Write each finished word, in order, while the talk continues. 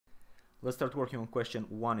Let's start working on question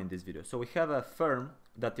 1 in this video. So we have a firm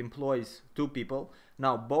that employs 2 people.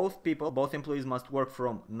 Now both employees must work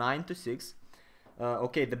from 9 to 6.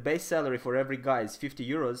 Okay, the base salary for every guy is 50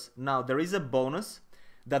 euros. Now there is a bonus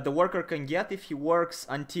that the worker can get if he works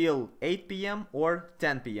until 8 p.m. or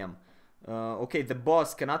 10 p.m. Okay, the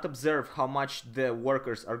boss cannot observe how much the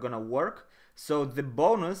workers are gonna work, so the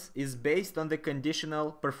bonus is based on the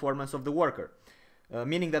conditional performance of the worker.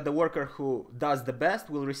 Meaning that the worker who does the best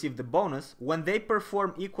will receive the bonus. When they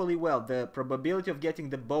perform equally well, the probability of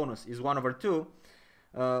getting the bonus is 1/2.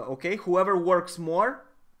 Okay, whoever works more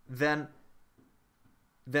then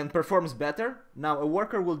performs better. Now a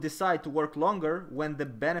worker will decide to work longer when the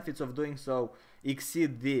benefits of doing so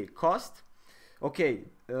exceed the cost. Okay,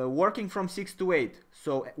 working from 6 to 8,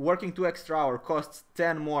 so working 2 extra hours costs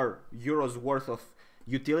 10 more euros worth of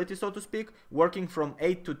utility, so to speak. Working from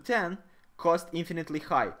 8 to 10 cost infinitely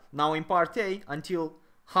high. Now in part A, until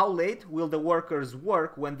how late will the workers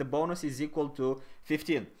work when the bonus is equal to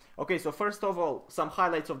 15? Okay, so first of all, some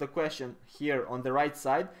highlights of the question here on the right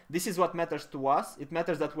side. This is what matters to us. It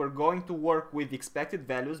matters that we're going to work with expected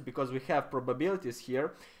values because we have probabilities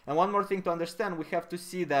here. And one more thing to understand, we have to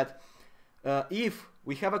see that if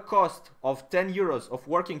we have a cost of 10 euros of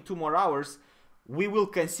working 2 more hours, we will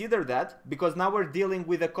consider that because now we're dealing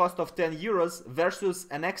with a cost of 10 euros versus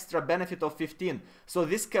an extra benefit of 15. So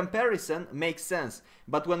this comparison makes sense.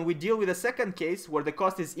 But when we deal with a second case where the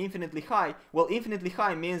cost is infinitely high, well, infinitely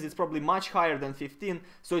high means it's probably much higher than 15.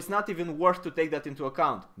 So it's not even worth to take that into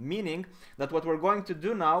account. Meaning that what we're going to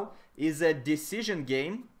do now is a decision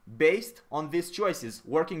game based on these choices,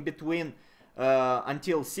 working between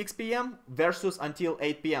until 6 p.m. versus until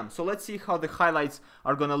 8 p.m. So let's see how the highlights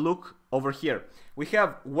are gonna look over here. We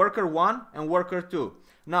have worker 1 and worker 2.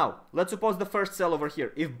 Now let's suppose the first cell over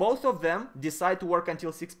here, if both of them decide to work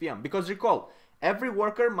until 6 p.m. because recall, every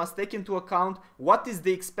worker must take into account what is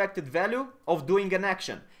the expected value of doing an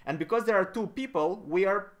action, and because there are 2 people, we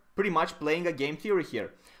are pretty much playing a game theory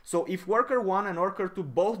here. So if worker 1 and worker 2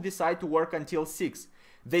 both decide to work until 6,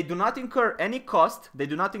 they do not incur any cost. They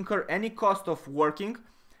do not incur any cost of working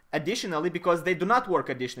additionally because they do not work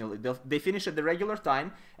additionally. They finish at the regular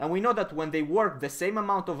time, and we know that when they work the same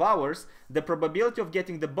amount of hours, the probability of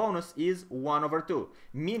getting the bonus is 1/2,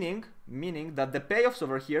 meaning that the payoffs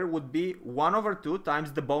over here would be 1/2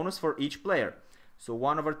 times the bonus for each player. So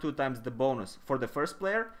 1/2 times the bonus for the first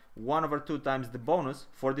player, 1/2 times the bonus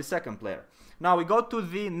for the second player. Now we go to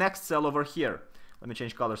the next cell over here. Let me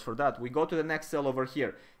change colors for that. We go to the next cell over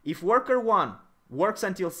here. If worker 1 works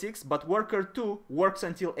until 6, but worker 2 works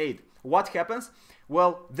until 8, what happens?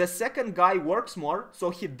 Well, the second guy works more,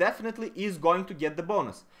 so he definitely is going to get the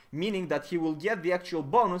bonus, meaning that he will get the actual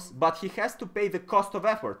bonus, but he has to pay the cost of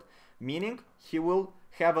effort, meaning he will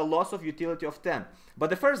have a loss of utility of 10.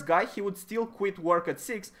 But the first guy, he would still quit work at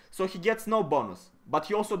 6, so he gets no bonus, but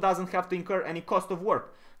he also doesn't have to incur any cost of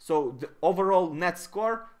work. So the overall net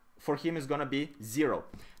score for him is gonna be 0.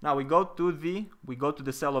 Now we go to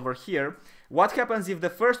the cell over here. What happens if the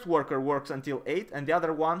first worker works until 8 and the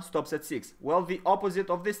other one stops at 6? Well, the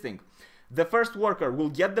opposite of this thing. The first worker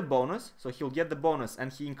will get the bonus, so he'll get the bonus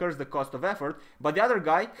and he incurs the cost of effort, but the other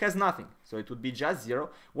guy has nothing, so it would be just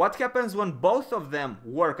 0. What happens when both of them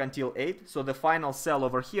work until 8, so the final cell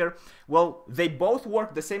over here? Well, they both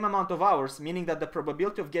work the same amount of hours, meaning that the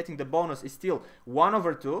probability of getting the bonus is still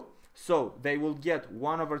 1/2. So they will get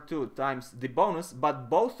 1/2 times the bonus, but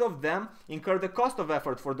both of them incur the cost of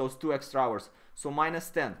effort for those 2 extra hours, so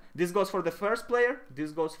 -10. This goes for the first player,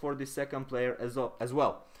 this goes for the second player as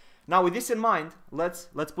well. Now with this in mind, let's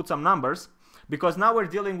put some numbers, because now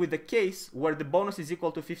we're dealing with the case where the bonus is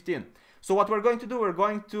equal to 15. So what we're going to do, we're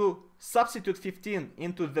going to substitute 15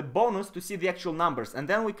 into the bonus to see the actual numbers, and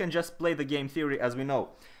then we can just play the game theory as we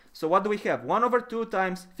know. So what do we have? 1/2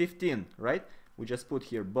 times 15, right? We just put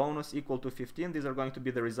here bonus equal to 15. These are going to be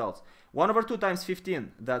the results. 1/2 times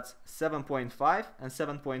 15, that's 7.5, and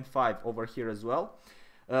 7.5 over here as well.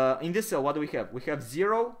 In this cell, what do we have? We have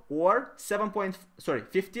 0 or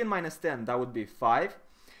 15 minus 10, that would be 5.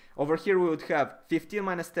 Over here we would have 15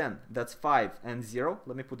 minus 10, that's 5 and 0.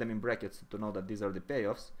 Let me put them in brackets to know that these are the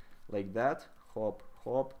payoffs, like that. Hop,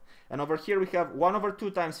 hop. And over here we have 1/2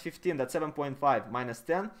 times 15, that's 7.5, minus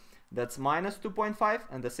 10. That's minus 2.5,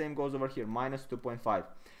 and the same goes over here, minus 2.5.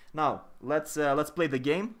 Now let's play the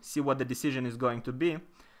game, see what the decision is going to be.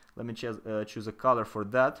 Let me choose a color for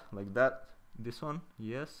that, like that. This one,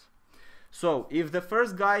 yes. So if the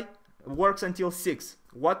first guy works until 6,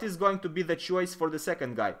 what is going to be the choice for the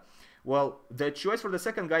second guy? Well, the choice for the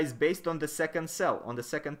second guy is based on the second cell, on the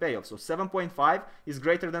second payoff. So 7.5 is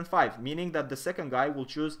greater than 5, meaning that the second guy will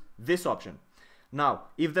choose this option. Now,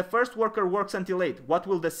 if the first worker works until 8, what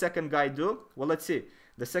will the second guy do? Well, let's see.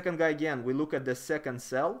 The second guy, again, we look at the second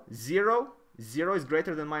cell. 0 is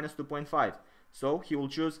greater than minus 2.5. So he will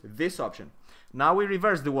choose this option. Now we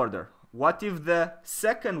reverse the order. What if the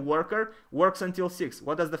second worker works until 6?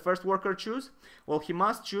 What does the first worker choose? Well, he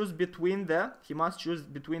must choose between the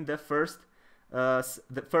first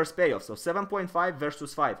payoff. So 7.5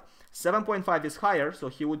 versus 5. 7.5 is higher, so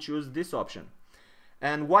he would choose this option.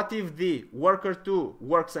 And what if the worker 2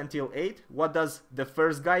 works until 8? What does the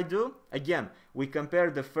first guy do? Again, we compare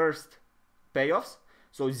the first payoffs.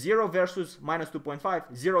 So 0 versus minus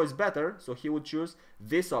 2.5, 0 is better, so he would choose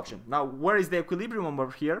this option. Now, where is the equilibrium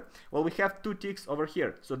over here? Well, we have 2 ticks over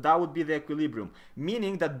here, so that would be the equilibrium,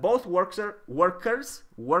 meaning that both workers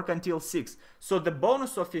work until 6. So the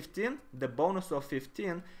bonus of 15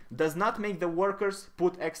 does not make the workers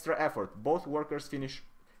put extra effort. Both workers finish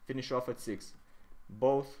off at 6.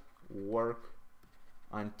 Both work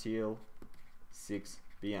until 6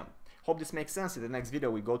 p.m. Hope this makes sense. In the next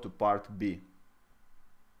video, we go to part B.